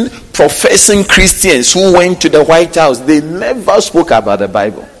have seen professing Christians who went to the White House. They never spoke about the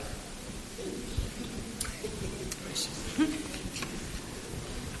Bible.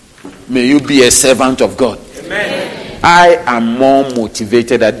 May you be a servant of God. Amen. I am more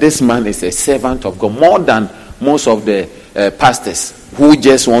motivated that this man is a servant of God more than most of the pastors who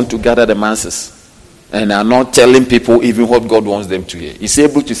just want to gather the masses and are not telling people even what God wants them to hear. He's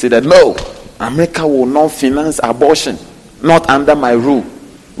able to say that, no, America will not finance abortion, not under my rule.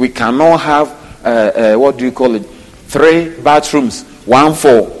 We cannot have, 3 bathrooms, one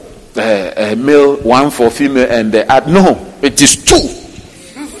for male, one for female, and no, it is 2.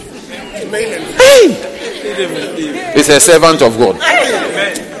 Hey! It's a servant of God.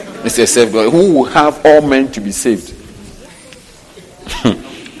 It's a servant of God who will have all men to be saved.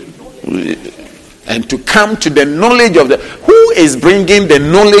 And to come to the knowledge of who is bringing the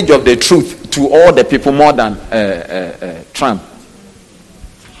knowledge of the truth to all the people more than Trump.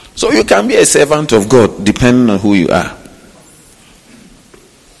 So you can be a servant of God depending on who you are.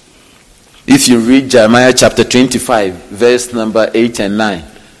 If you read Jeremiah chapter 25 verse number 8 and 9,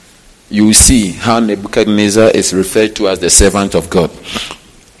 you will see how Nebuchadnezzar is referred to as the servant of God.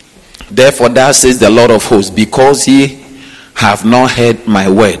 Therefore, thus says the Lord of hosts, because ye have not heard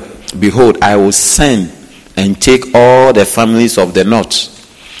my word, behold, I will send and take all the families of the north,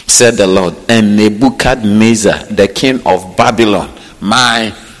 said the Lord, and Nebuchadnezzar, the king of Babylon,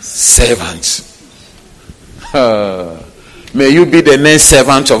 my servant. May you be the next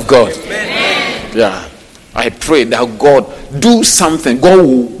servant of God. Amen. Yeah. I pray that God do something. God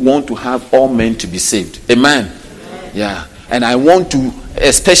will want to have all men to be saved. Amen. Yeah. And I want to,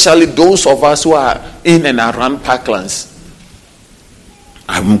 especially those of us who are in and around Parklands,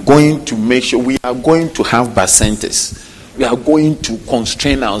 I'm going to make sure we are going to have bar centers. We are going to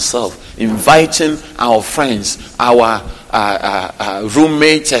constrain ourselves, inviting our friends, our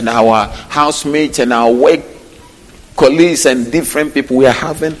roommates and our housemates and our work colleagues and different people. We are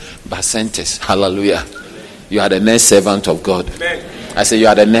having bacentas. Hallelujah. You are the next servant of God. Amen. I say you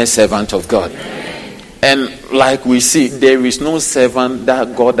are the next servant of God. Amen. And like we see, there is no servant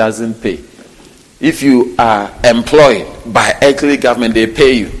that God doesn't pay. If you are employed by earthly government, they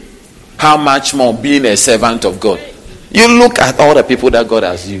pay you. How much more being a servant of God? You look at all the people that God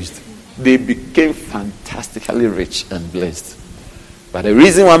has used. They became fantastically rich and blessed. But the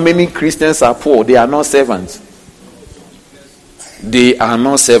reason why many Christians are poor, they are not servants. They are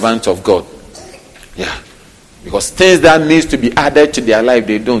not servants of God. Yeah. Because things that needs to be added to their life,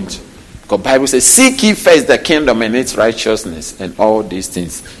 they don't. Because the Bible says, seek ye first the kingdom and its righteousness, and all these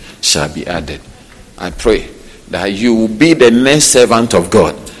things shall be added. I pray that you will be the next servant of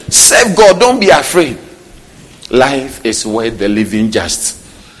God. Serve God. Don't be afraid. Life is worth the living just.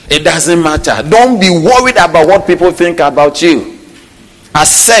 It doesn't matter. Don't be worried about what people think about you.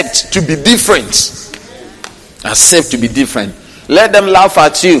 Accept to be different. Accept to be different. Let them laugh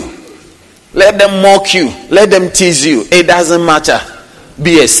at you. Let them mock you. Let them tease you. It doesn't matter.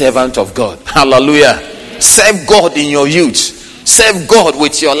 Be a servant of God. Hallelujah. Serve God in your youth. Serve God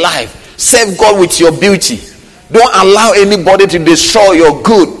with your life. Serve God with your beauty. Don't allow anybody to destroy your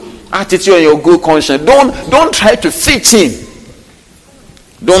good attitude and your good conscience. Don't try to fit in.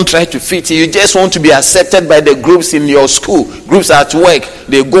 Don't try to fit in. You just want to be accepted by the groups in your school, groups at work.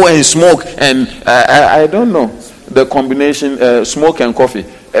 They go and smoke and I don't know the combination smoke and coffee.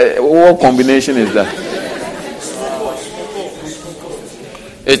 What combination is that?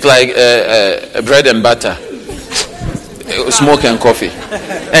 It's like bread and butter, smoke and coffee,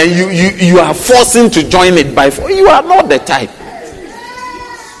 and you are forcing to join it by force. You are not the type.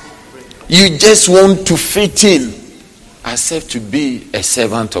 You just want to fit in. Accept to be a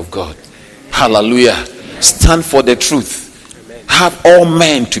servant of God. Hallelujah. Stand for the truth. Have all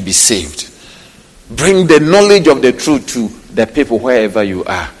men to be saved. Bring the knowledge of the truth to the people wherever you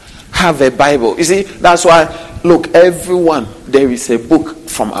are. Have a Bible. You see, that's why, look, everyone, there is a book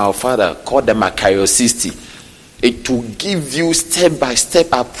from our father called the Maccabees 60. It will give you step-by-step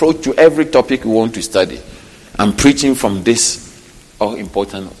approach to every topic you want to study. I'm preaching from this, all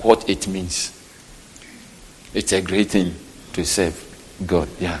important, what it means. It's a great thing to serve God.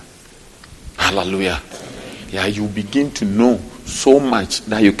 Yeah. Hallelujah. Yeah, you begin to know so much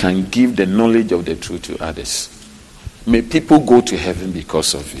that you can give the knowledge of the truth to others. May people go to heaven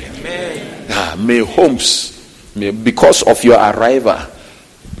because of you. Amen. Yeah, may homes, because of your arrival,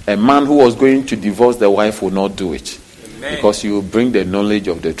 a man who was going to divorce the wife will not do it. Amen. Because you will bring the knowledge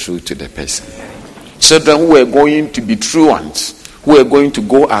of the truth to the person. Children who are going to be truants, who are going to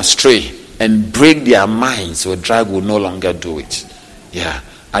go astray and break their minds, so drug will no longer do it. Yeah.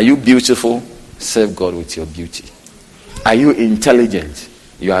 Are you beautiful? Serve God with your beauty. Are you intelligent?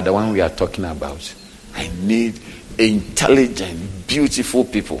 You are the one we are talking about. I need intelligent, beautiful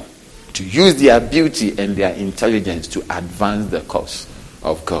people to use their beauty and their intelligence to advance the cause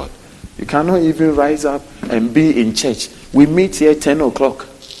of God. You cannot even rise up and be in church. We meet here 10 o'clock.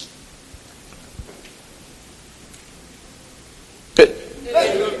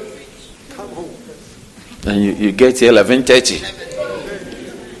 And you get here 11:30.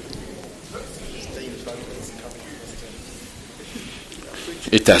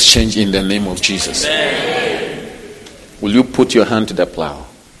 It has changed in the name of Jesus. Amen. Will you put your hand to the plow?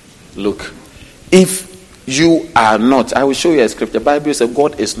 Look, if you are not, I will show you a scripture. The Bible says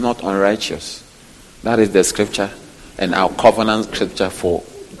God is not unrighteous. That is the scripture and our covenant scripture for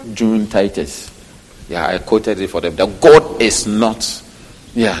June Titus. Yeah, I quoted it for them. That God is not,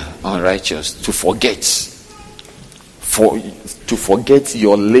 unrighteous to forget. To forget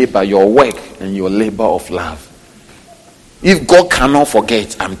your labor, your work, and your labor of love. If God cannot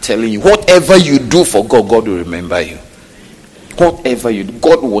forget, I'm telling you, whatever you do for God, God will remember you. Whatever you do,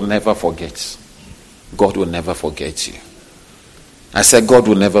 God will never forget. God will never forget you. I said God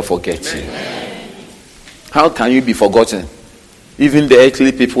will never forget you. How can you be forgotten? Even the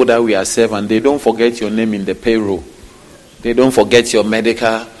earthly people that we are serving, they don't forget your name in the payroll. They don't forget your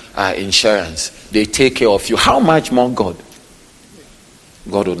medical insurance. They take care of you. How much more God?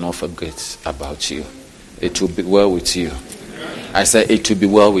 God will not forget about you. It will be well with you. I said it will be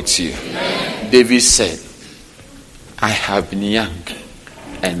well with you. David said, I have been young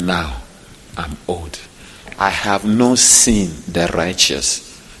and now I'm old. I have not seen the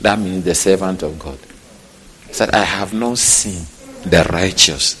righteous. That means the servant of God. He said, I have not seen the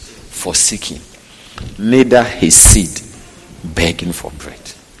righteous forsaken, neither his seed begging for bread.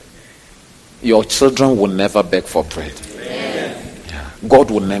 Your children will never beg for bread.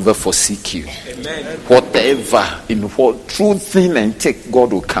 God will never forsake you. Amen. Whatever, in what true thing and take,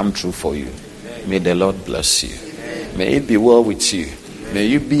 God will come true for you. Amen. May the Lord bless you. Amen. May it be well with you. May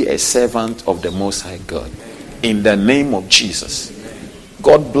you be a servant of the Most High God. In the name of Jesus.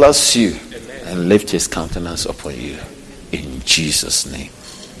 God bless you and lift his countenance upon you. In Jesus' name.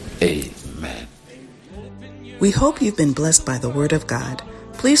 Amen. We hope you've been blessed by the Word of God.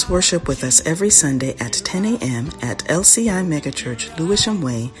 Please worship with us every Sunday at 10 a.m. at LCI Megachurch, Lewisham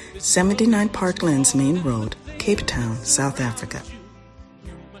Way, 79 Parklands Main Road, Cape Town, South Africa.